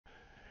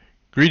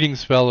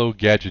Greetings, fellow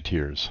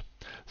Gadgeteers.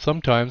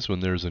 Sometimes when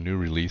there's a new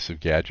release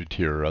of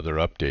Gadgeteer or other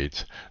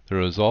updates,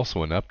 there is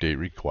also an update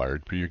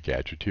required for your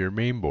Gadgeteer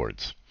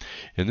mainboards.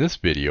 In this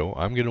video,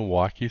 I'm going to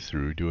walk you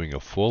through doing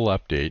a full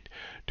update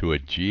to a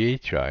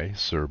GHI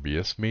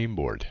Cerberus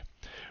mainboard.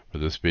 For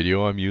this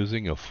video, I'm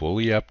using a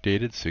fully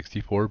updated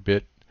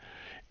 64-bit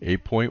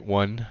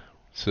 8.1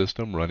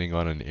 system running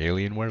on an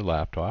Alienware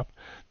laptop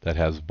that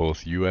has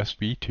both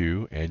USB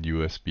 2 and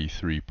USB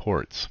 3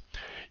 ports.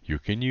 You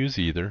can use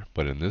either,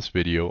 but in this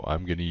video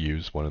I'm going to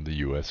use one of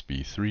the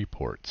USB 3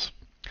 ports.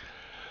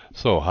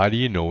 So how do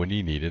you know when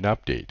you need an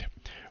update?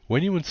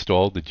 When you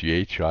installed the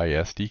GHI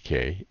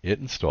SDK, it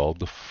installed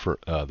the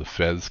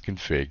FEZ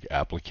config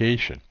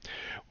application.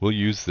 We'll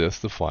use this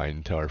to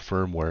find our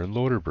firmware and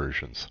loader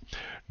versions.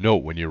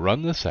 Note, when you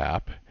run this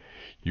app,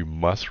 you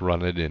must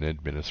run it in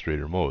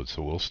administrator mode.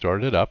 So we'll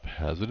start it up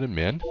as an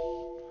admin,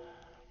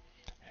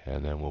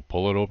 and then we'll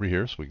pull it over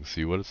here so we can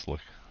see what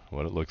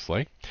it looks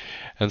like.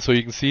 And so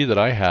you can see that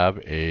I have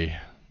a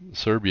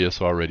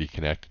Cerberus already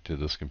connected to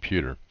this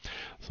computer.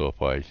 So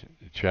if I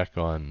check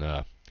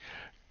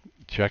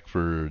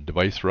for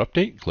device for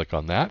update, click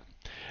on that,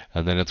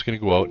 and then it's going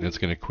to go out and it's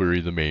going to query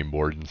the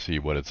mainboard and see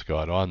what it's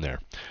got on there.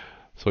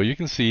 So you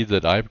can see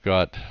that I've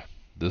got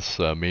this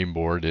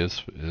mainboard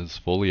is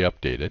fully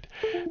updated,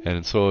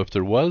 and so if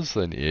there was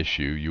an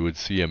issue, you would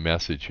see a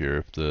message here.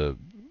 If the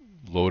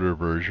loader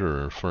version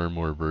or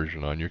firmware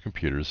version on your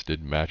computers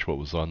didn't match what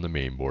was on the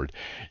mainboard,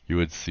 you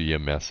would see a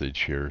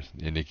message here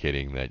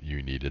indicating that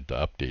you needed to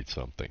update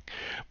something.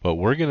 But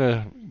we're going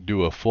to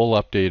do a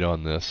full update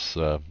on this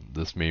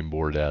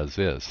mainboard as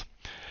is.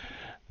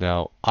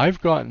 Now,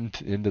 I've gotten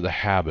into the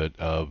habit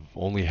of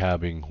only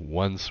having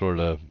one sort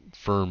of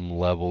firm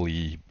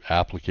level-y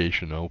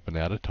application open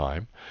at a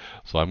time.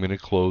 So I'm going to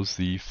close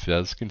the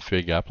FEZ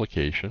config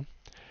application,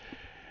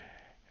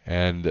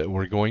 and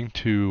we're going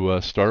to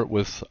start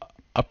with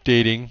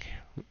updating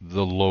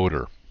the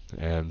loader.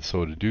 And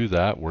so to do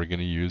that, we're going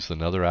to use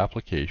another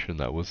application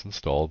that was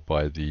installed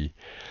by the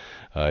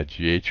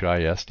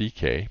GHI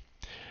SDK.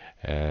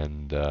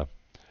 And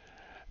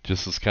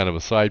just as kind of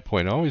a side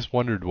point, I always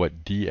wondered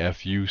what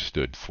DFU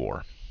stood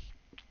for,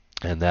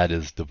 and that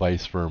is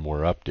Device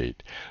Firmware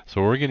Update.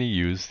 So we're going to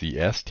use the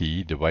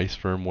ST Device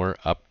Firmware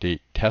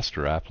Update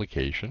Tester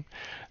application,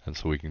 and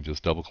so we can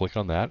just double click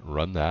on that,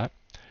 run that,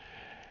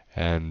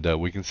 and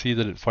we can see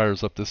that it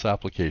fires up this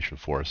application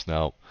for us.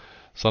 Now,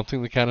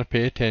 something to kind of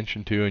pay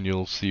attention to, and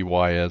you'll see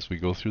why as we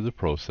go through the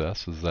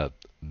process, is that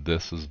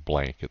this is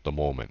blank at the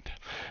moment.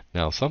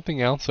 Now,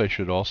 something else I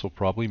should also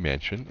probably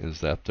mention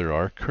is that there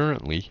are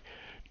currently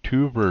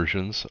two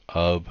versions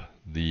of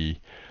the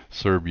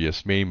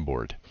Cerberus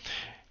mainboard.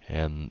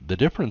 And the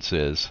difference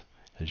is,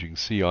 as you can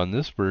see on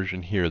this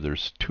version here,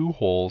 there's two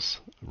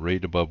holes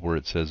right above where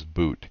it says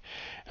boot.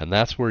 And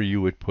that's where you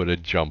would put a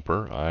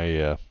jumper.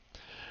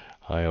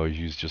 I always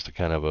use just a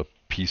kind of a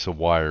piece of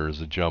wire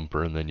as a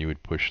jumper, and then you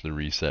would push the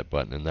reset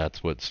button, and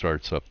that's what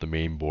starts up the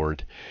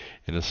mainboard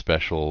in a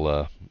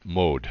special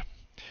mode.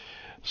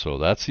 So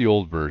that's the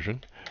old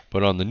version.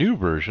 But on the new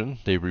version,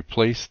 they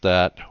replaced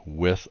that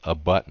with a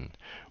button,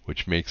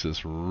 which makes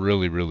this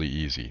really, really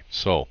easy.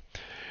 So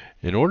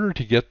in order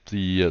to get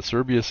the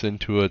Cerberus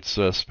into its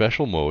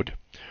special mode,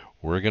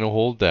 we're going to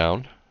hold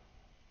down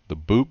the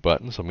boot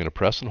button. So I'm going to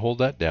press and hold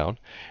that down,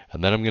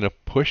 and then I'm going to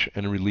push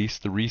and release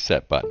the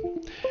reset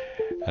button.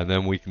 And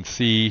then we can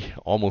see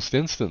almost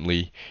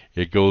instantly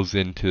it goes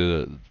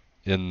into,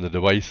 in the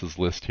devices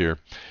list here,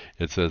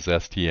 it says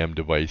STM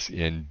device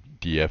in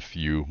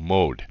DFU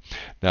mode.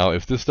 Now,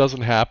 if this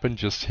doesn't happen,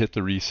 just hit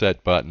the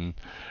reset button.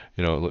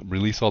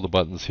 Release all the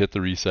buttons, hit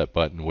the reset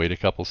button, wait a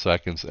couple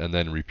seconds, and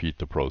then repeat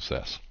the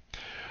process.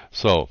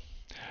 So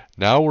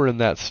now we're in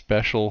that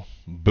special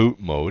boot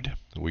mode.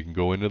 We can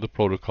go into the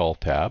protocol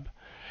tab,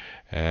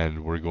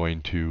 and we're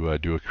going to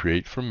do a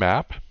create from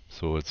map.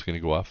 So it's going to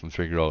go off and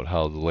figure out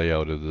how the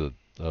layout of the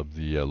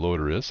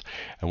loader is,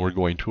 and we're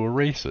going to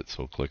erase it.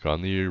 So click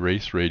on the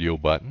erase radio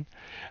button,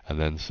 and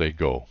then say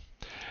go.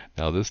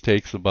 Now this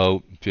takes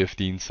about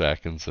 15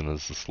 seconds and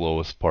is the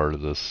slowest part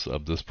of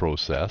this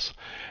process.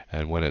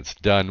 And when it's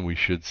done, we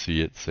should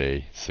see it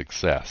say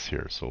success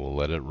here. So we'll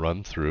let it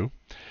run through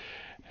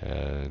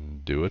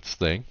and do its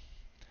thing.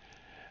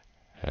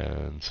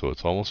 And so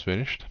it's almost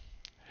finished.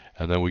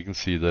 And then we can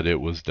see that it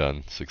was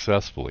done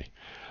successfully.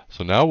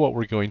 So now what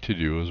we're going to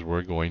do is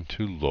we're going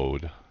to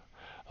load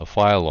a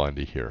file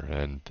onto here.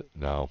 And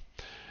now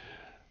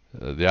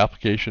the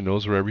application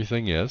knows where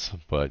everything is,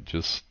 but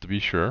just to be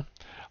sure,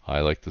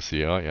 I like to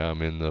see,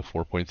 I'm in the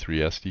 4.3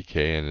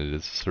 SDK, and it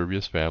is the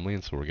Cerberus family,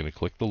 and so we're going to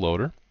click the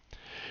loader.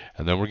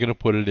 And then we're going to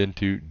put it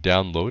into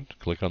download.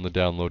 Click on the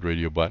download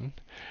radio button,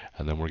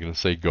 and then we're going to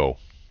say go.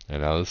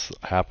 And now this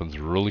happens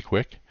really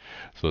quick.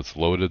 So it's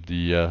loaded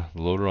the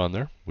loader on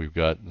there. We've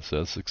got, it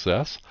says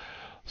success.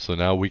 So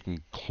now we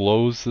can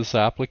close this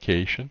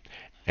application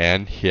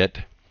and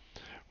hit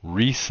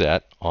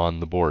reset on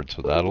the board.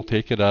 So that'll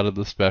take it out of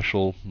the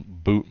special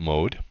boot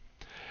mode.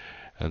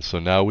 And so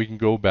now we can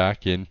go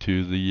back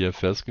into the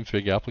FEZ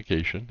config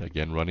application,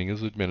 again running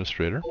as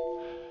administrator.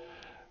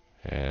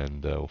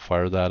 And we'll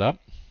fire that up.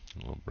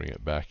 We'll bring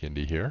it back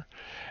into here.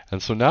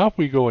 And so now if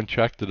we go and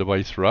check the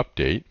device for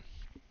update,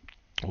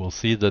 we'll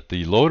see that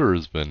the loader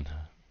has been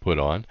put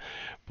on,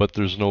 but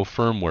there's no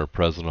firmware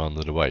present on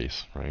the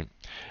device, right?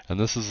 And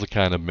this is the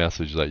kind of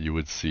message that you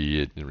would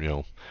see,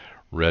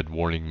 red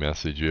warning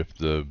message if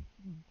the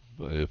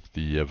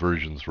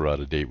versions were out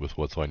of date with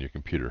what's on your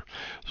computer.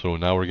 So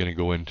now we're going to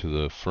go into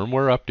the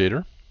Firmware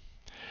Updater,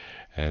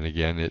 and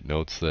again it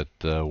notes that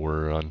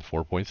we're on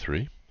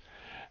 4.3,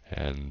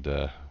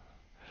 and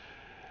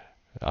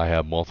I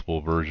have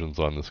multiple versions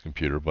on this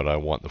computer, but I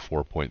want the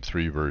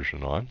 4.3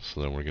 version on.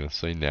 So then we're going to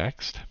say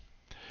next,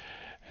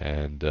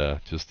 and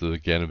just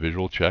again a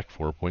visual check,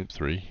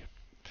 4.3,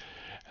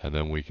 and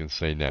then we can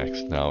say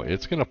next. Now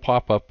it's going to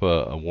pop up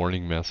a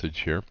warning message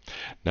here.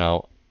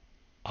 Now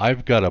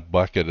I've got a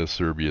bucket of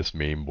Cerberus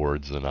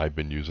mainboards, and I've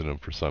been using them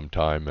for some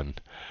time,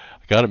 and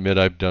I gotta admit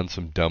I've done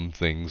some dumb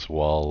things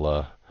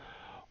while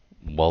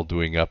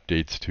doing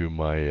updates to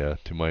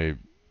my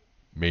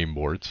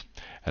mainboards,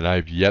 and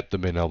I've yet to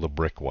been able to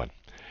brick one.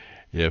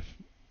 If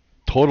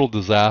total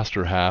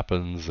disaster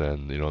happens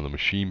and the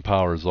machine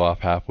power is off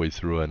halfway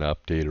through an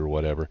update or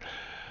whatever,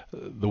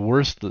 the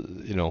worst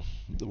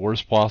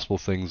possible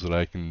things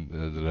that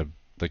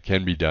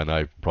can be done,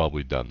 I've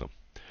probably done them.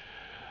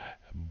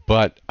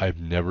 But I've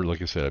never,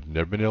 like I said, I've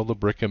never been able to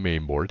brick a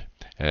mainboard,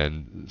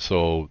 and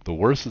so the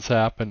worst that's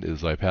happened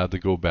is I've had to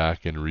go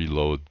back and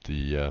reload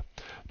the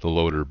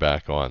loader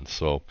back on.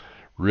 So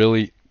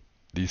really,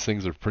 these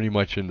things are pretty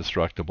much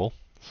indestructible.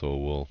 So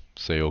we'll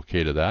say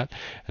OK to that,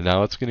 and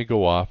now it's going to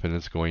go off and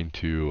it's going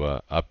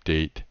to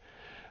update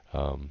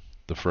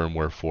the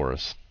firmware for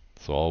us.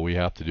 So all we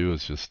have to do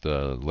is just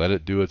let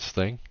it do its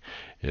thing.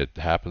 It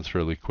happens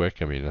fairly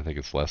quick. I mean, I think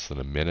it's less than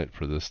a minute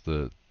for this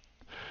to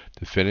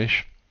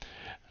finish.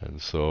 And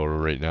so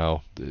right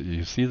now,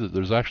 you see that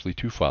there's actually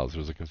two files.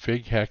 There's a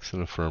config hex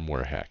and a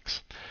firmware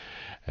hex.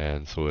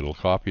 And so it'll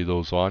copy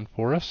those on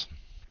for us.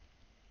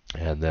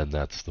 And then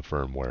that's the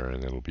firmware,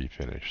 and it'll be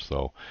finished.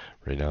 So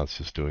right now it's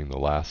just doing the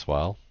last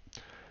file.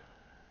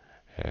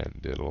 And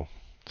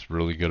it's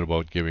really good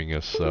about giving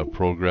us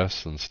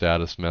progress and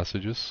status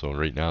messages. So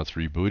right now it's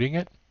rebooting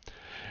it.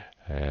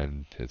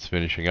 And it's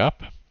finishing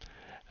up.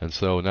 And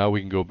so now we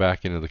can go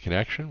back into the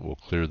connection. We'll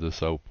clear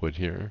this output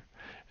here.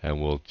 And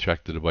we'll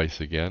check the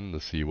device again to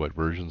see what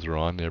versions are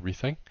on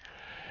everything.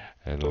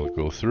 And it'll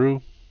go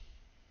through.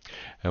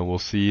 And we'll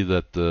see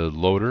that the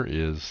loader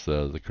is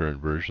the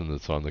current version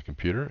that's on the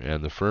computer,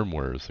 and the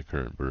firmware is the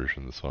current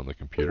version that's on the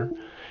computer.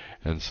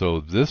 And so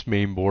this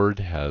mainboard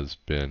has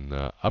been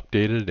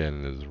updated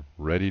and is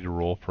ready to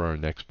roll for our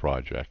next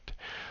project.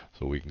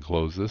 So we can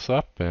close this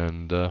up,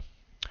 and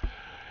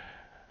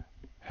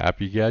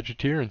happy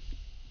gadgeteering.